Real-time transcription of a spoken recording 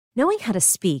Knowing how to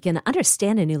speak and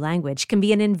understand a new language can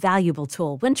be an invaluable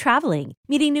tool when traveling,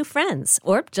 meeting new friends,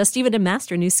 or just even to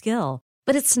master a new skill.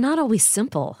 But it's not always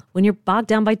simple when you're bogged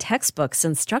down by textbooks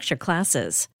and structured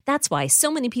classes. That's why so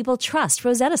many people trust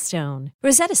Rosetta Stone.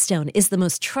 Rosetta Stone is the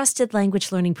most trusted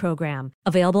language learning program,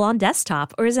 available on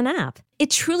desktop or as an app. It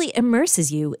truly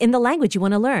immerses you in the language you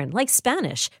want to learn, like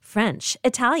Spanish, French,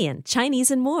 Italian,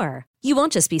 Chinese, and more. You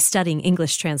won't just be studying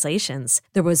English translations.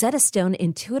 The Rosetta Stone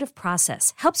intuitive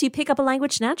process helps you pick up a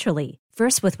language naturally,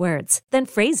 first with words, then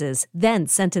phrases, then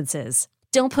sentences.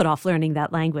 Don't put off learning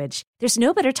that language. There's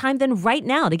no better time than right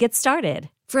now to get started.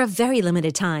 For a very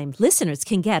limited time, listeners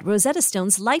can get Rosetta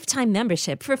Stone's lifetime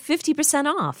membership for 50%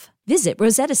 off. Visit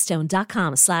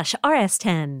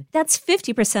rosettastone.com/rs10. That's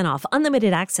 50% off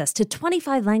unlimited access to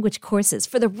 25 language courses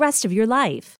for the rest of your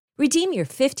life. Redeem your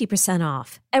 50%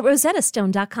 off at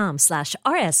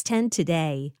rosettastone.com/rs10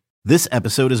 today. This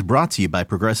episode is brought to you by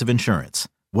Progressive Insurance.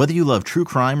 Whether you love true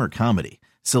crime or comedy,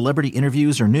 celebrity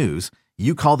interviews or news,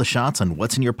 you call the shots on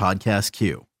what's in your podcast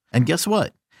queue. And guess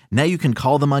what? Now you can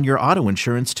call them on your auto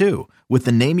insurance too with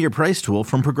the Name Your Price tool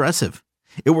from Progressive.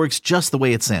 It works just the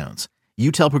way it sounds.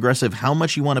 You tell Progressive how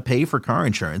much you want to pay for car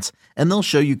insurance, and they'll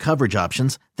show you coverage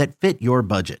options that fit your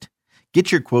budget.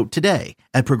 Get your quote today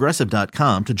at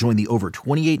Progressive.com to join the over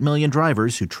 28 million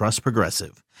drivers who trust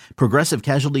Progressive. Progressive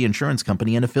Casualty Insurance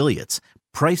Company and Affiliates.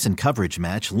 Price and coverage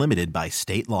match limited by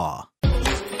state law.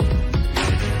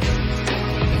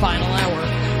 Final hour.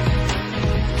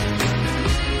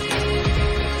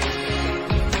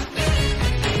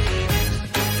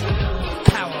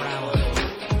 Power hour.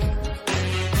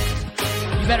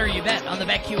 You better you bet on the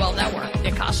BetQL network.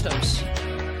 Nick Costos,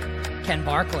 Ken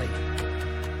Barkley,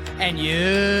 and you.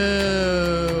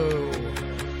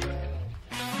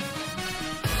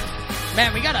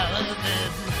 Man, we gotta.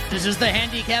 This is the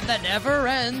handicap that never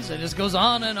ends. It just goes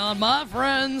on and on, my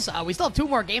friends. We still have 2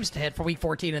 more games to hit for Week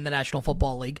 14 in the National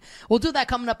Football League. We'll do that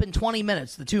coming up in 20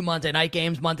 minutes. The 2 Monday night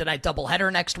games, Monday night doubleheader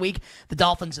next week. The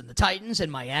Dolphins and the Titans in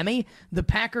Miami. The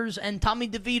Packers and Tommy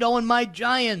DeVito and my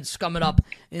Giants coming up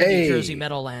in the Jersey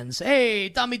Meadowlands. Hey,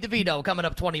 Tommy DeVito coming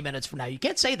up 20 minutes from now. You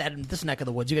can't say that in this neck of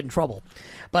the woods. You get in trouble.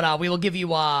 But we will give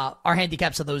you our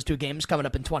handicaps of those 2 games coming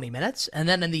up in 20 minutes. And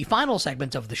then in the final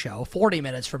segment of the show, 40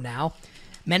 minutes from now,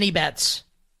 many bets.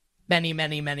 Many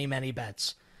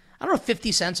bets. I don't know if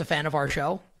 50 Cent's a fan of our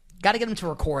show. Got to get him to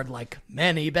record, like,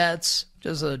 many bets.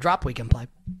 Just a drop we can play.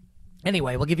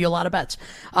 Anyway, we'll give you a lot of bets.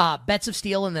 Bets of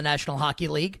Steel in the National Hockey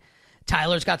League.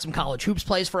 Tyler's got some college hoops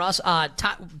plays for us. I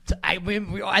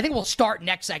think we'll start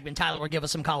next segment. Tyler will give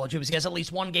us some college hoops. He has at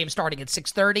least 1 game starting at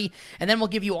 6:30, and then we'll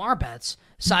give you our bets,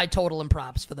 side total and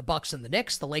props for the Bucks and the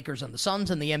Knicks, the Lakers and the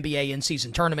Suns, and the NBA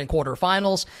in-season tournament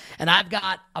quarterfinals. And I've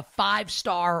got a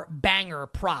 5-star banger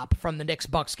prop from the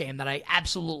Knicks-Bucks game that I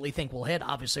absolutely think will hit,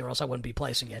 obviously, or else I wouldn't be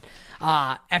placing it,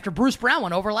 after Bruce Brown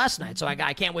went over last night. So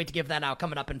I can't wait to give that out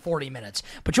coming up in 40 minutes.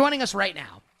 But joining us right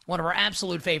now, one of our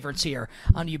absolute favorites here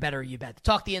on You Better You Bet.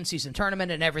 Talk the in-season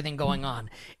tournament and everything going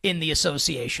on in the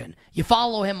association. You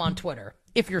follow him on Twitter.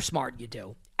 If you're smart, you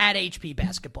do. At HP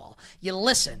Basketball. You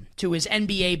listen to his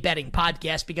NBA betting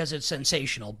podcast because it's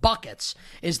sensational. Buckets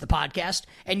is the podcast.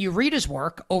 And you read his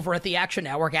work over at the Action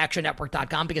Network,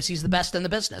 actionnetwork.com, because he's the best in the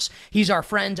business. He's our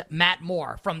friend Matt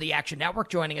Moore from the Action Network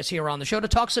joining us here on the show to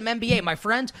talk some NBA. My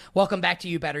friend, welcome back to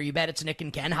You Better You Bet. It's Nick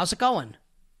and Ken. How's it going?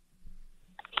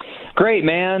 Great,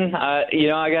 man. I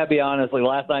got to be honest, like,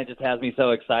 last night just has me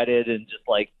so excited and just,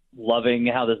 like, loving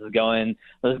how this is going.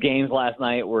 Those games last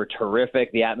night were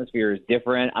terrific. The atmosphere is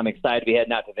different. I'm excited to be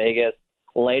heading out to Vegas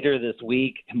later this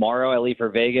week. Tomorrow I leave for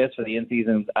Vegas for the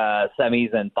in-season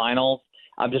semis and finals.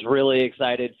 I'm just really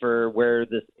excited for where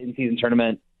this in-season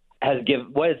tournament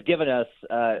what it's given us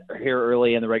here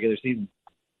early in the regular season.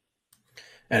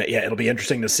 And yeah, it'll be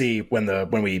interesting to see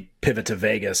when we pivot to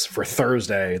Vegas for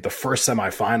Thursday. The first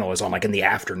semifinal is on like in the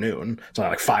afternoon. It's on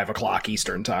like 5 o'clock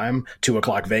Eastern time, 2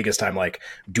 o'clock Vegas time. Like,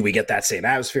 do we get that same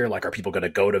atmosphere? Like, are people going to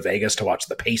go to Vegas to watch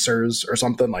the Pacers or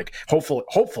something? Like,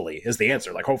 hopefully is the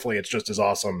answer. Like, hopefully it's just as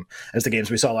awesome as the games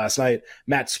we saw last night.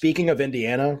 Matt, speaking of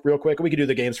Indiana, real quick, we can do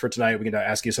the games for tonight. We can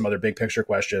ask you some other big picture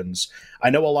questions.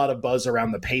 I know a lot of buzz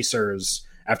around the Pacers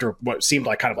after what seemed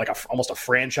like kind of like almost a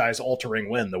franchise-altering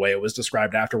win, the way it was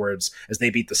described afterwards, as they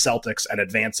beat the Celtics and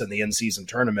advance in the in-season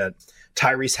tournament.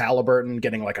 Tyrese Halliburton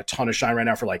getting like a ton of shine right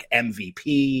now for like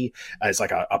MVP, as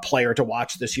like a player to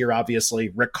watch this year, obviously.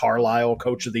 Rick Carlisle,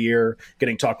 Coach of the Year,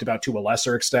 getting talked about to a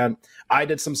lesser extent. I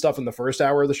did some stuff in the first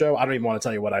hour of the show. I don't even want to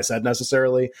tell you what I said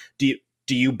necessarily. Do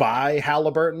you buy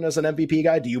Halliburton as an MVP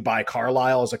guy? Do you buy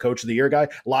Carlisle as a Coach of the Year guy?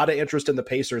 A lot of interest in the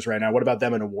Pacers right now. What about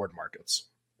them in award markets?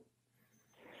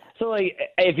 So, like,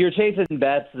 if you're chasing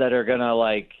bets that are going to,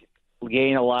 like,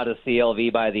 gain a lot of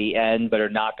CLV by the end but are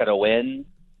not going to win,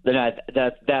 then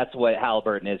that's what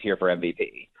Halliburton is here for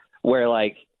MVP. Where,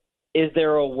 like, is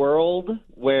there a world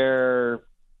where,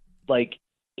 like,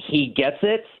 he gets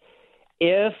it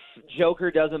if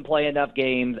Joker doesn't play enough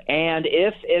games and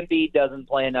if Embiid doesn't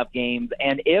play enough games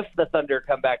and if the Thunder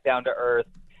come back down to earth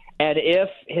and if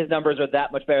his numbers are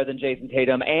that much better than Jason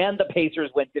Tatum and the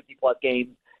Pacers win 50-plus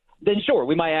games, then sure,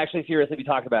 we might actually seriously be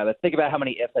talking about it. Think about how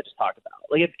many ifs I just talked about.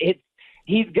 Like,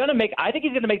 he's going to make – I think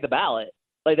he's going to make the ballot.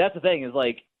 Like, that's the thing is,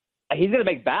 like, he's going to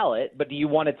make ballot, but do you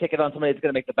want a ticket on somebody that's going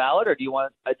to make the ballot or do you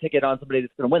want a ticket on somebody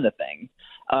that's going to win the thing?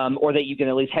 Or that you can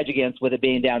at least hedge against with it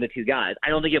being down to two guys. I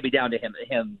don't think it'll be down to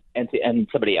him and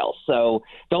somebody else. So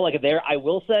don't like it there. I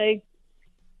will say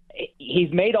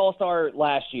he's made All-Star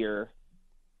last year.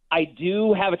 I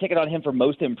do have a ticket on him for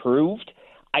most improved.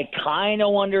 I kind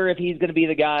of wonder if he's going to be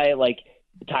the guy. Like,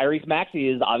 Tyrese Maxey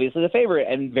is obviously the favorite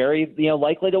and very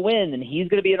likely to win, and he's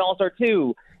going to be an All-Star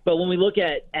too. But when we look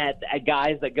at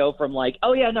guys that go from like,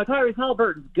 oh yeah, no, Tyrese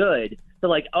Halliburton's good, to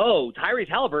like, oh, Tyrese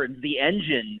Halliburton's the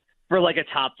engine for like a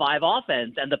top 5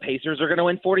 offense, and the Pacers are going to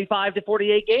win 45 to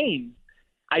 48 games.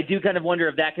 I do kind of wonder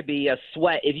if that could be a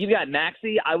sweat. If you've got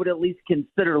Maxey, I would at least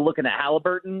consider looking at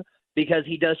Halliburton because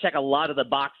he does check a lot of the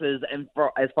boxes, and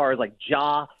as far as like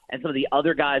Ja and some of the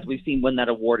other guys we've seen win that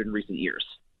award in recent years.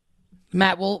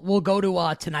 Matt, we'll go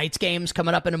to tonight's games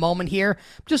coming up in a moment here.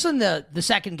 Just in the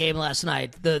second game last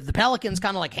night, the Pelicans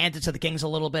kind of like handed to the Kings a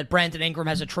little bit. Brandon Ingram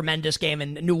has a tremendous game,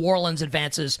 and New Orleans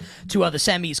advances to the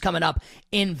semis coming up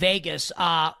in Vegas.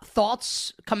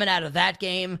 Thoughts coming out of that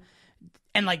game,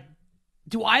 and like,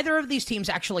 do either of these teams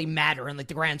actually matter in like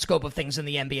the grand scope of things in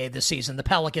the NBA this season? The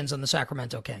Pelicans and the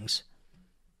Sacramento Kings.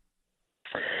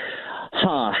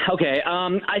 Okay.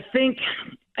 I think.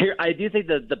 Here, I do think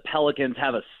that the Pelicans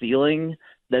have a ceiling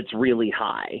that's really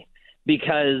high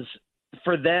because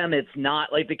for them, it's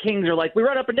not like the Kings are like, we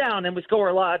run up and down and we score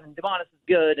a lot and Demonis is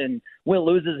good and Will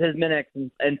loses his minutes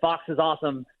and Fox is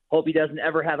awesome. Hope he doesn't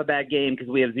ever have a bad game because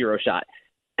we have zero shot.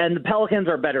 And the Pelicans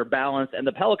are better balanced. And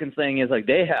the Pelicans thing is like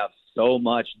they have so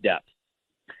much depth.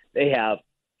 They have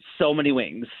so many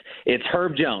wings. It's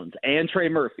Herb Jones and Trey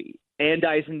Murphy and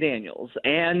Dyson Daniels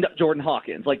and Jordan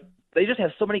Hawkins. Like, they just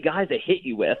have so many guys to hit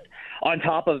you with on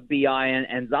top of B.I.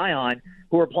 and Zion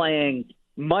who are playing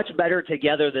much better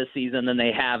together this season than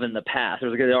they have in the past.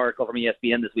 There's a good article from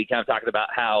ESPN this week kind of talking about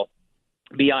how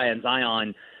B.I. and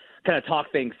Zion kind of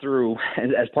talk things through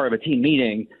as part of a team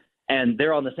meeting, and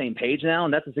they're on the same page now,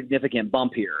 and that's a significant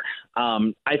bump here.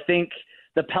 I think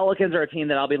the Pelicans are a team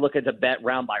that I'll be looking to bet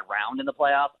round by round in the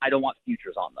playoffs. I don't want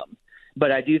futures on them. But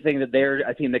I do think that they're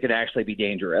a team that could actually be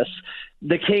dangerous.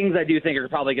 The Kings, I do think, are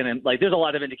probably going to – like, there's a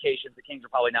lot of indications the Kings are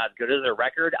probably not as good as their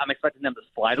record. I'm expecting them to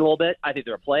slide a little bit. I think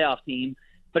they're a playoff team,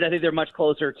 but I think they're much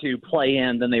closer to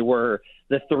play-in than they were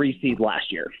the 3 seed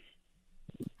last year.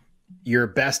 Your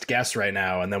best guess right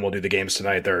now, and then we'll do the games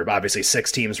tonight. There are obviously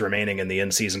 6 teams remaining in the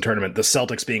in-season tournament. The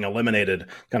Celtics being eliminated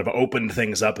kind of opened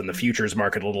things up in the futures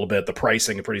market a little bit. The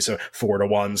pricing pretty so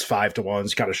 4-to-1s, 5-to-1s.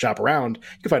 You kind of shop around.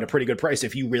 You can find a pretty good price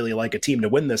if you really like a team to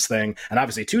win this thing. And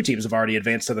obviously 2 teams have already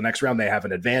advanced to the next round. They have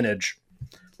an advantage.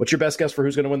 What's your best guess for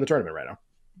who's going to win the tournament right now?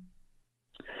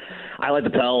 I like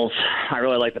the Pels. I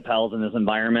really like the Pels in this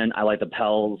environment. I like the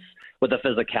Pels with the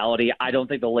physicality. I don't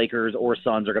think the Lakers or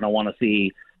Suns are going to want to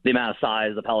see the amount of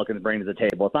size the Pelicans bring to the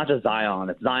table. It's not just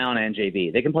Zion. It's Zion and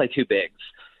JV. They can play 2 bigs.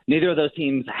 Neither of those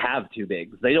teams have 2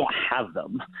 bigs. They don't have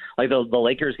them. Like the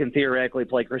Lakers can theoretically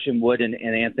play Christian Wood and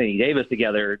Anthony Davis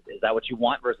together. Is that what you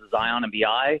want versus Zion and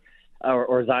BI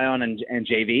or Zion and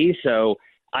JV? So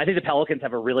I think the Pelicans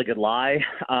have a really good lie.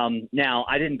 Now,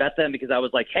 I didn't bet them because I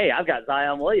was like, hey, I've got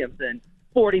Zion Williamson,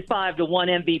 45-1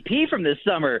 MVP from this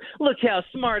summer. Look how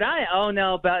smart I am. Oh,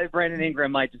 no, Brandon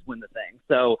Ingram might just win the thing.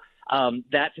 So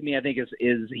that to me, I think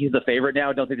is he's the favorite now.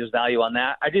 I don't think there's value on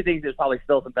that. I do think there's probably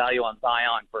still some value on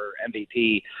Zion for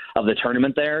MVP of the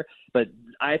tournament there. But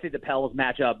I think the Pels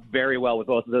match up very well with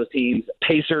both of those teams.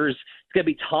 Pacers, it's going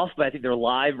to be tough, but I think they're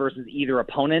live versus either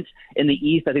opponent. In the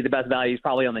East, I think the best value is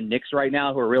probably on the Knicks right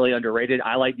now, who are really underrated.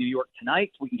 I like New York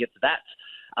tonight. We can get to that.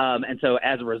 And so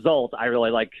as a result, I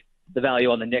really like the value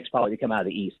on the Knicks probably to come out of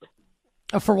the East.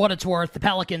 For what it's worth, the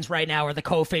Pelicans right now are the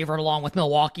co-favorite along with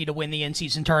Milwaukee to win the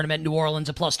in-season tournament. New Orleans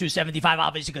at plus 275,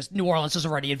 obviously, because New Orleans has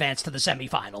already advanced to the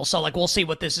semifinals. So, like, we'll see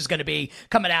what this is going to be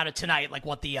coming out of tonight, like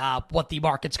what the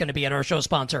market's going to be at our show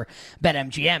sponsor,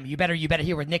 BetMGM. You better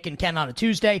hear with Nick and Ken on a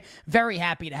Tuesday. Very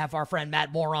happy to have our friend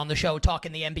Matt Moore on the show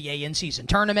talking the NBA in-season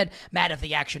tournament. Matt of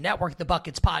the Action Network, the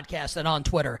Buckets podcast, and on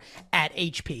Twitter at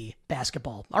HP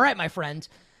Basketball. All right, my friend.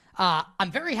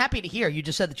 I'm very happy to hear you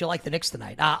just said that you like the Knicks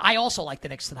tonight. I also like the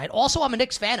Knicks tonight. Also, I'm a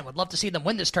Knicks fan and would love to see them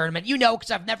win this tournament.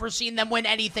 Because I've never seen them win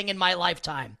anything in my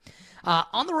lifetime.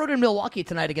 On the road in Milwaukee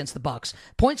tonight against the Bucks.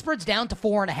 Point spread's down to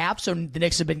 4.5, so the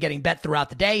Knicks have been getting bet throughout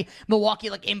the day. Milwaukee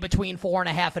in between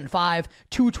 4.5 and 5,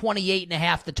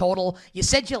 228.5 the total. You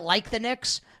said you like the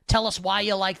Knicks. Tell us why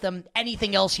you like them.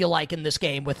 Anything else you like in this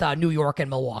game with New York and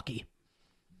Milwaukee?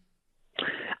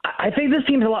 I think this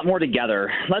team's a lot more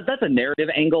together. That's a narrative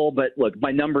angle, but look,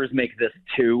 my numbers make this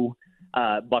 2,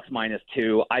 Bucks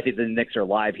 -2. I think the Knicks are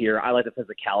live here. I like the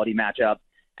physicality matchup.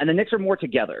 And the Knicks are more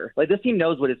together. This team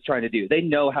knows what it's trying to do. They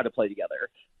know how to play together.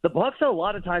 The Bucks, a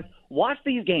lot of times, watch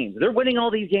these games. They're winning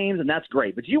all these games, and that's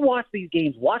great. But you watch these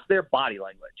games, watch their body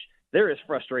language. There is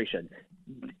frustration.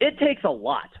 It takes a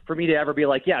lot for me to ever be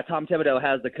like, yeah, Tom Thibodeau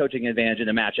has the coaching advantage in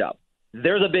a matchup.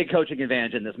 There's a big coaching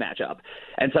advantage in this matchup.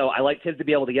 And so I like Tibbs to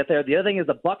be able to get there. The other thing is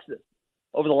the Bucks,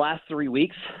 over the last 3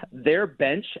 weeks, their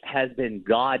bench has been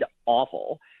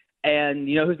god-awful. And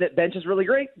you know whose bench is really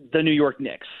great? The New York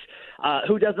Knicks.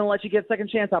 Who doesn't let you get second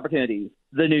chance opportunities?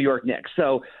 The New York Knicks.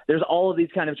 So there's all of these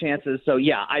kind of chances. So,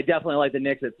 yeah, I definitely like the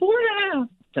Knicks at 4.5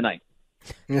 tonight.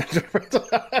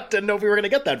 Didn't know if we were going to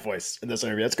get that voice in this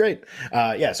interview. That's great.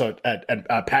 So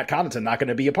Pat Connaughton not going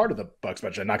to be a part of the Bucks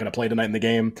bench. Not going to play tonight in the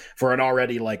game for an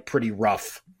already pretty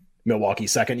rough Milwaukee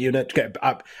second unit. Okay,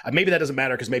 maybe that doesn't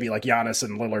matter because maybe Giannis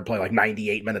and Lillard play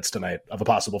 98 minutes tonight of a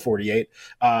possible 48.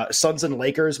 Suns and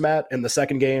Lakers, Matt, in the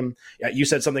second game. You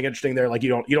said something interesting there.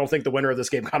 You don't think the winner of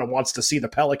this game kind of wants to see the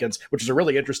Pelicans, which is a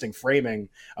really interesting framing.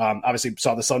 Obviously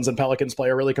saw the Suns and Pelicans play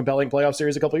a really compelling playoff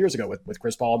series a couple years ago with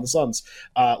Chris Paul and the Suns.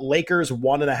 Lakers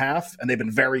 1.5, and they've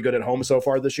been very good at home so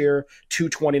far this year.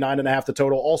 229.5 the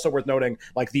total. Also worth noting,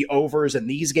 the overs in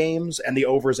these games and the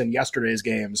overs in yesterday's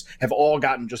games have all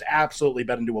gotten just absolutely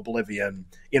bet into oblivion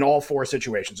in all 4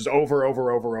 situations. It's over.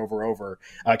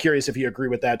 Curious if you agree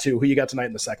with that too. Who you got tonight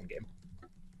in the second game?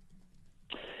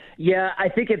 Yeah, I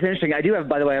think it's interesting. I do have,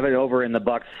 by the way, I have it over in the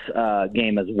Bucks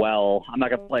game as well. I'm not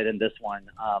going to play it in this one.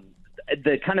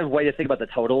 The kind of way to think about the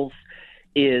totals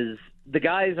is the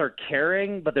guys are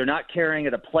caring, but they're not caring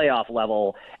at a playoff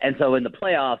level. And so in the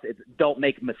playoffs, it's don't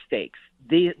make mistakes.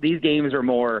 These games are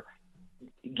more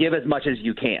give as much as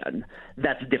you can.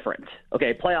 That's different.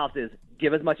 Okay, playoffs is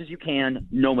give as much as you can,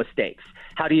 no mistakes.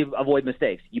 How do you avoid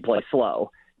mistakes? You play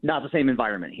slow. Not the same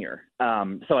environment here.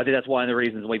 So I think that's one of the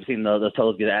reasons we've seen those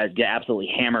totals get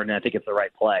absolutely hammered, and I think it's the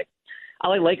right play. I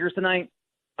like Lakers tonight.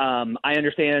 I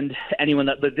understand anyone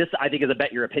but this I think is a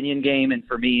bet your opinion game, and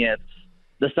for me it's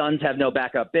the Suns have no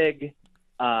backup big.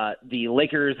 The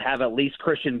Lakers have at least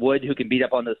Christian Wood who can beat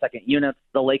up on the second units.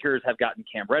 The Lakers have gotten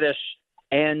Cam Reddish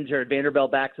and Jared Vanderbilt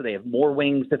back, so they have more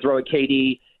wings to throw at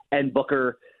KD and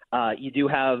Booker. You do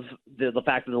have the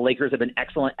fact that the Lakers have been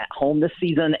excellent at home this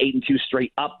season, 8-2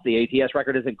 straight up. The ATS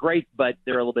record isn't great, but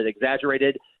they're a little bit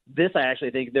exaggerated. This, I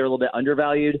actually think they're a little bit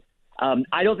undervalued.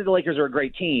 I don't think the Lakers are a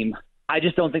great team. I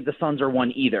just don't think the Suns are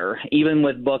one either, even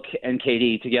with Book and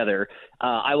KD together.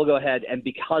 I will go ahead, and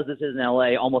because this is in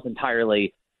LA almost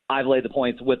entirely, I've laid the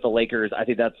points with the Lakers. I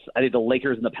think the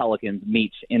Lakers and the Pelicans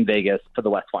meet in Vegas for the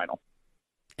West Final.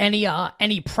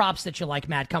 Any props that you like,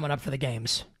 Matt, coming up for the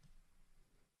games?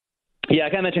 Yeah, I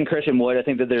kind of mentioned Christian Wood. I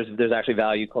think that there's actually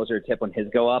value closer to tip when his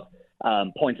go up.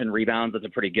 Points and rebounds, that's a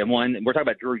pretty good one. We're talking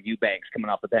about Drew Eubanks coming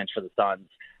off the bench for the Suns.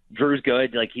 Drew's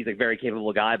good. He's a very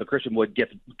capable guy, but Christian Wood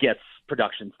gets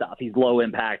production stuff. He's low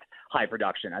impact, high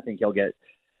production. I think he'll get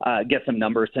some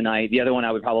numbers tonight. The other one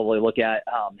I would probably look at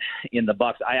in the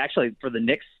Bucks, for the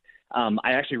Knicks,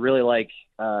 I actually really like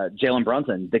Jalen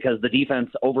Brunson because the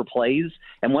defense overplays,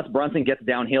 and once Brunson gets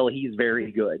downhill, he's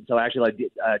very good. So I actually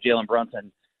like Jalen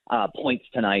Brunson points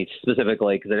tonight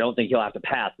specifically because I don't think he'll have to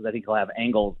pass because I think he'll have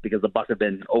angles because the Bucks have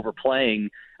been overplaying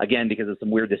again because of some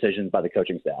weird decisions by the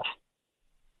coaching staff.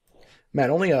 Matt,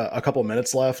 only a couple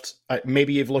minutes left.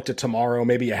 Maybe you've looked at tomorrow,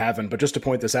 maybe you haven't, but just to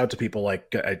point this out to people,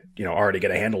 already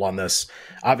get a handle on this.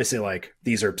 Obviously,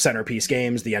 these are centerpiece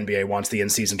games. The NBA wants the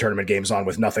in-season tournament games on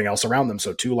with nothing else around them.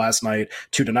 So 2 last night,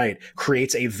 2 tonight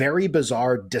creates a very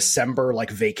bizarre December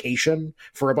vacation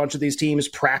for a bunch of these teams.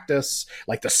 Practice,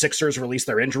 the Sixers released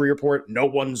their injury report. No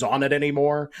one's on it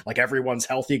anymore. Everyone's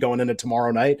healthy going into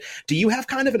tomorrow night. Do you have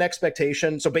kind of an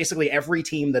expectation? So basically every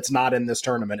team that's not in this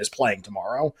tournament is playing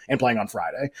tomorrow and playing on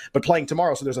Friday, but playing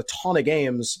tomorrow. So there's a ton of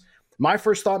games. My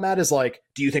first thought, Matt, is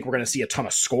do you think we're going to see a ton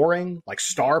of scoring,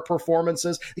 star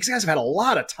performances? These guys have had a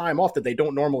lot of time off that they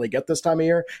don't normally get this time of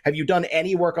year. Have you done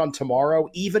any work on tomorrow,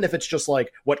 even if it's just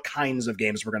what kinds of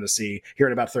games we're going to see here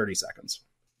in about 30 seconds?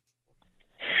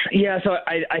 Yeah, so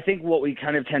I think what we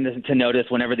kind of tend to notice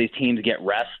whenever these teams get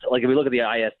rest, if we look at the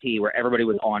IST where everybody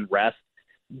was on rest,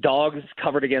 dogs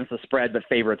covered against the spread, but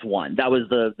favorites won. That was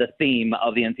the theme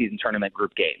of the in-season tournament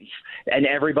group games. And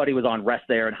everybody was on rest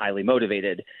there and highly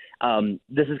motivated.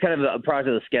 This is kind of a product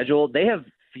of the schedule. They have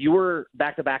fewer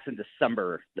back-to-backs in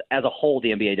December as a whole, the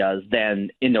NBA does, than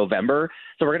in November.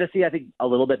 So we're going to see, I think, a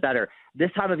little bit better.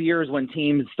 This time of year is when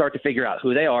teams start to figure out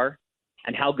who they are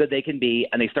and how good they can be,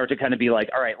 and they start to kind of be like,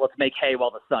 all right, let's make hay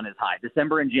while the sun is high.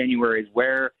 December and January is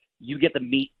where you get the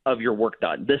meat of your work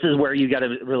done. This is where you got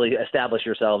to really establish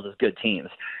yourselves as good teams.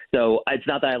 So it's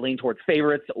not that I lean towards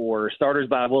favorites or starters,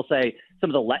 but I will say some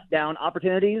of the letdown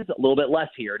opportunities, a little bit less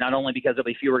here, not only because there'll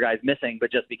be fewer guys missing,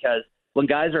 but just because when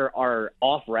guys are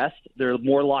off rest, they're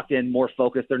more locked in, more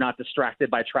focused. They're not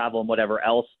distracted by travel and whatever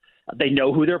else. They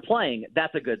know who they're playing.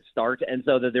 That's a good start. And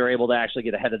so that they're able to actually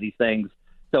get ahead of these things.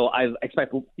 So I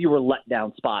expect fewer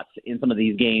letdown spots in some of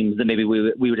these games than maybe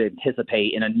we would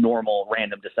anticipate in a normal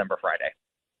random December Friday.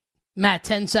 Matt,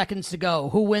 10 seconds to go.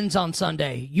 Who wins on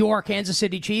Sunday? Your Kansas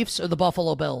City Chiefs or the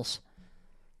Buffalo Bills?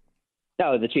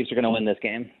 No, the Chiefs are going to win this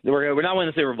game. We're not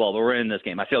winning the Super Bowl, but we're in this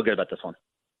game. I feel good about this one.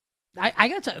 I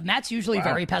got to. Matt's usually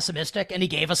very pessimistic, and he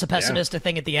gave us a pessimistic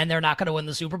thing at the end. They're not going to win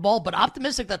the Super Bowl, but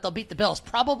optimistic that they'll beat the Bills,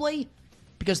 probably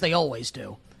because they always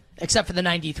do. Except for the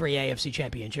 93 AFC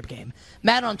Championship game.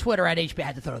 Matt on Twitter at HB, I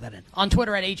had to throw that in. On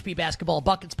Twitter at HB Basketball,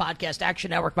 Buckets Podcast, Action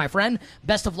Network, my friend.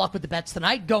 Best of luck with the bets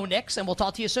tonight. Go Knicks, and we'll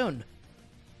talk to you soon.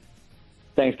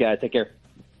 Thanks, guys. Take care.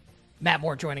 Matt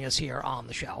Moore joining us here on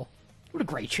the show. What a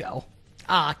great show.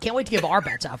 Can't wait to give our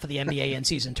bets out for the NBA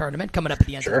in-season tournament coming up at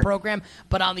the end of the program.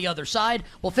 But on the other side,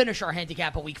 we'll finish our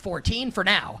handicap at Week 14 for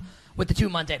now with the 2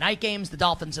 Monday night games, the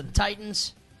Dolphins and the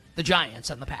Titans, the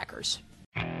Giants and the Packers.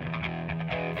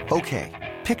 Okay,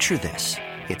 picture this.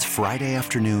 It's Friday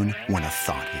afternoon when a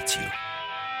thought hits you.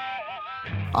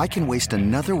 I can waste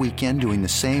another weekend doing the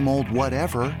same old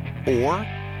whatever, or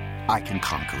I can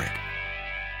conquer it.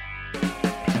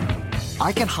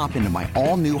 I can hop into my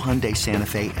all-new Hyundai Santa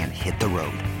Fe and hit the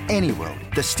road. Any road.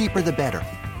 The steeper, the better.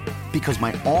 Because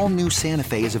my all-new Santa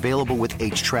Fe is available with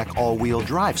H-Track all-wheel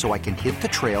drive, so I can hit the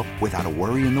trail without a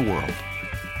worry in the world.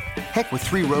 Heck, with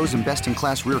 3 rows and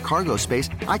best-in-class rear cargo space,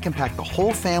 I can pack the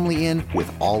whole family in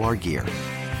with all our gear.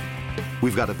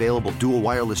 We've got available dual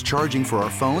wireless charging for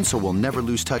our phones, so we'll never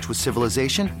lose touch with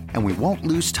civilization, and we won't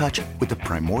lose touch with the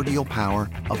primordial power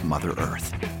of Mother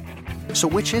Earth. So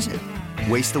which is it?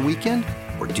 Waste the weekend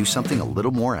or do something a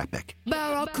little more epic?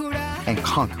 And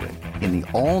conquer it in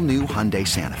the all-new Hyundai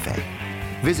Santa Fe.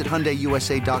 Visit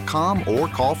HyundaiUSA.com or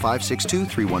call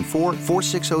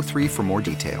 562-314-4603 for more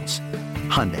details.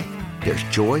 Hyundai, there's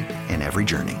joy in every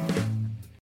journey.